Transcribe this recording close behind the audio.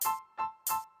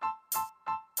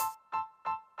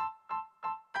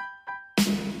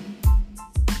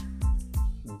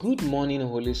Good morning,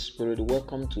 Holy Spirit.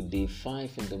 Welcome to day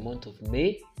 5 in the month of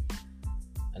May.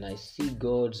 And I see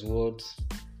God's words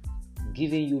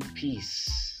giving you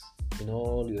peace in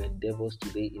all your endeavors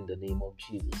today in the name of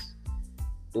Jesus.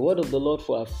 The word of the Lord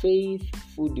for our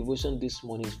faithful devotion this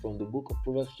morning is from the book of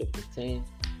Proverbs chapter 10,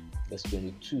 verse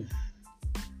 22.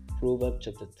 Proverbs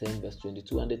chapter 10, verse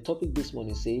 22. And the topic this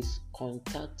morning says,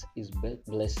 contact is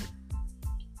blessing.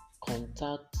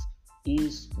 Contact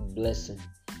is blessing.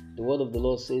 The word of the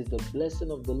Lord says, the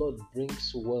blessing of the Lord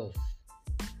brings wealth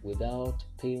without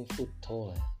painful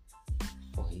toil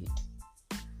for it.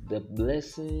 The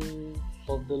blessing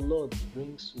of the Lord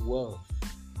brings wealth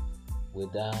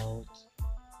without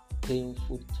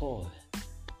painful toil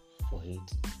for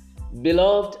it.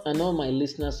 Beloved, and all my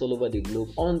listeners all over the globe,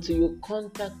 until you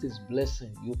contact His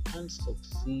blessing, you can't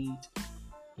succeed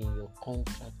in your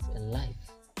contract in life.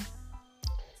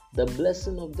 The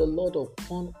blessing of the Lord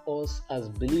upon us as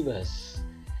believers,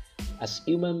 as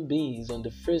human beings on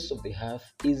the face of the earth,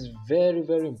 is very,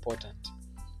 very important.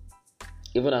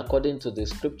 Even according to the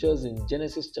scriptures in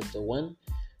Genesis chapter 1,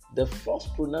 the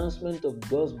first pronouncement of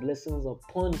God's blessings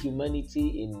upon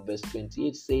humanity in verse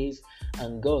 28 says,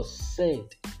 and God said,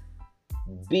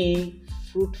 be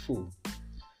fruitful.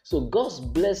 So God's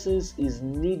blessings is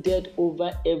needed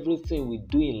over everything we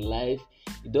do in life.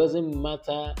 It doesn't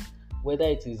matter whether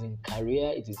it is in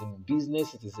career, it is in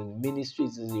business, it is in ministry,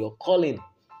 it is in your calling.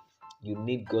 You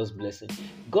need God's blessing.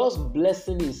 God's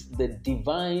blessing is the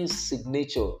divine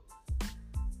signature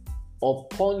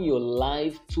upon your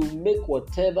life to make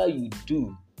whatever you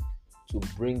do to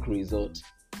bring results.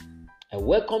 And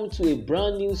welcome to a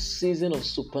brand new season of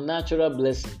supernatural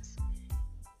blessings,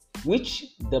 which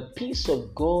the peace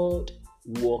of God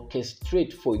will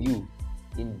orchestrate for you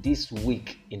in this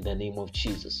week in the name of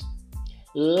Jesus.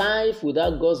 Life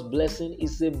without God's blessing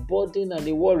is a burden and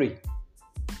a worry.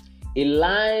 A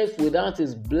life without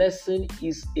His blessing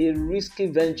is a risky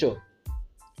venture.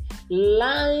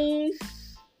 Life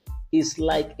is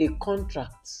like a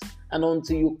contract, and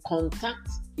until you contact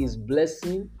His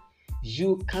blessing,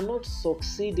 you cannot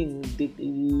succeed in the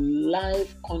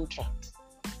life contract.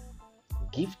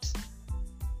 Gifts,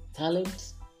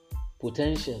 talents,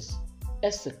 potentials,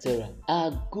 etc.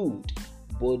 are good,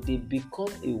 but they become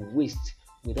a waste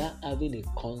without having a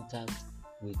contact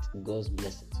with God's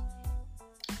blessings.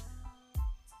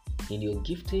 In your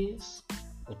giftings,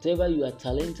 whatever you are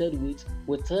talented with,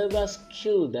 whatever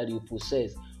skill that you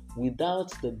possess,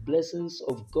 without the blessings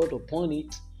of God upon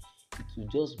it, it will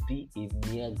just be a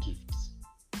mere gift.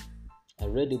 I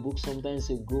read a book sometimes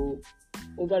ago,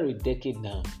 over a decade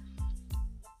now.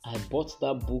 I bought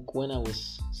that book when I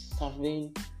was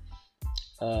serving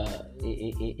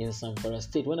in Zamfara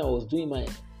State, when I was doing my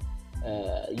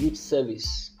youth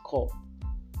service corps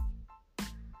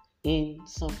in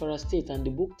Zamfara State, and the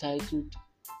book titled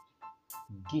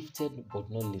Gifted but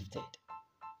Not Lifted.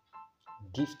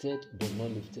 Gifted but Not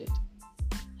Lifted.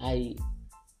 I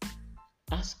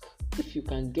ask if you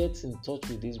can get in touch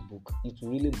with this book, it will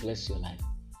really bless your life.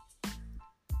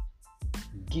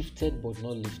 Gifted but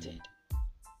not lifted.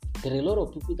 There are a lot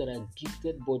of people that are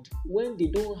gifted, but when they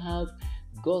don't have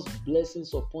God's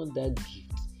blessings upon that gift,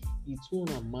 it won't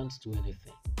amount to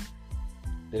anything.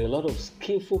 There are a lot of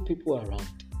skillful people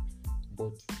around,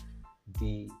 but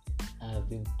they have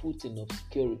been put in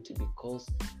obscurity because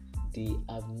they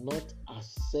have not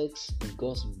accessed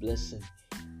God's blessing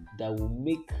that will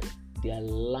make their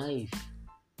life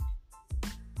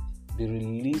be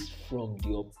released from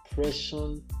the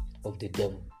oppression of the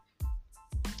devil.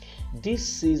 This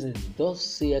season, thus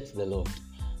saith the Lord,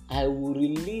 I will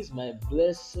release my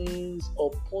blessings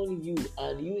upon you,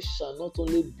 and you shall not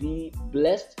only be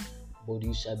blessed, but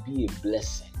you shall be a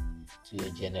blessing to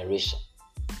your generation.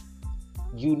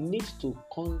 You need to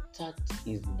contact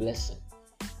His blessing.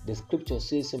 The scripture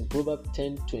says in Proverbs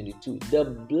 10:22, the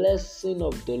blessing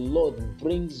of the Lord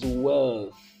brings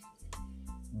wealth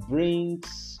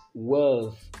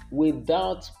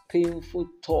without painful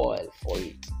toil for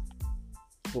it.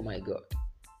 Oh my God.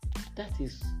 That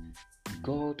is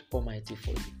God Almighty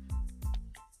for you.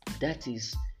 That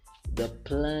is the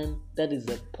plan, that is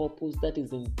the purpose, that is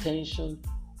the intention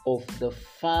of the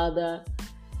Father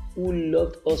who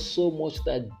loved us so much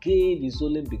that gave His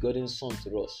only begotten Son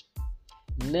to us.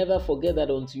 Never forget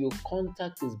that until you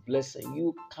contact His blessing,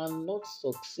 you cannot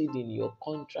succeed in your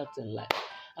contract in life.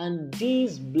 And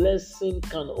this blessing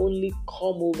can only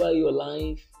come over your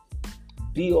life,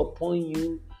 be upon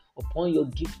you, upon your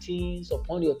giftings,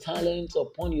 upon your talents,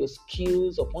 upon your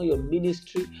skills, upon your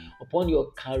ministry, upon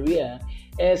your career,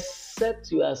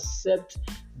 except you accept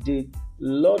the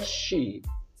Lordship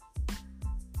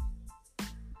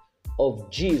of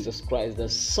Jesus Christ, the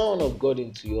Son of God,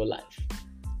 into your life,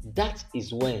 that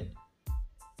is when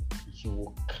you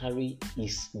will carry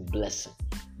His blessing.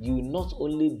 You will not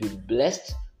only be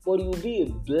blessed, but you will be a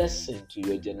blessing to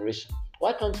your generation.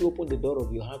 Why can't you open the door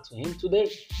of your heart to Him today?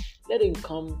 Let Him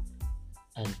come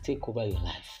and take over your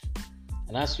life.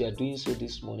 And as you are doing so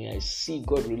this morning, I see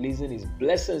God releasing His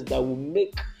blessings that will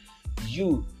make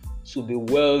you to be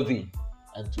wealthy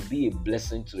and to be a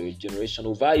blessing to your generation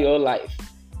over your life,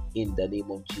 in the name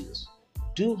of Jesus.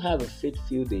 Do have a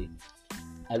faith-filled day.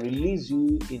 I release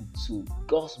you into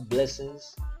God's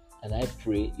blessings, and I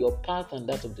pray your path and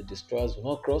that of the destroyers will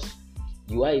not cross.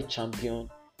 You are a champion,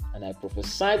 and I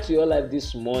prophesy to your life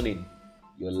this morning,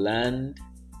 your land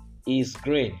is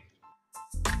green.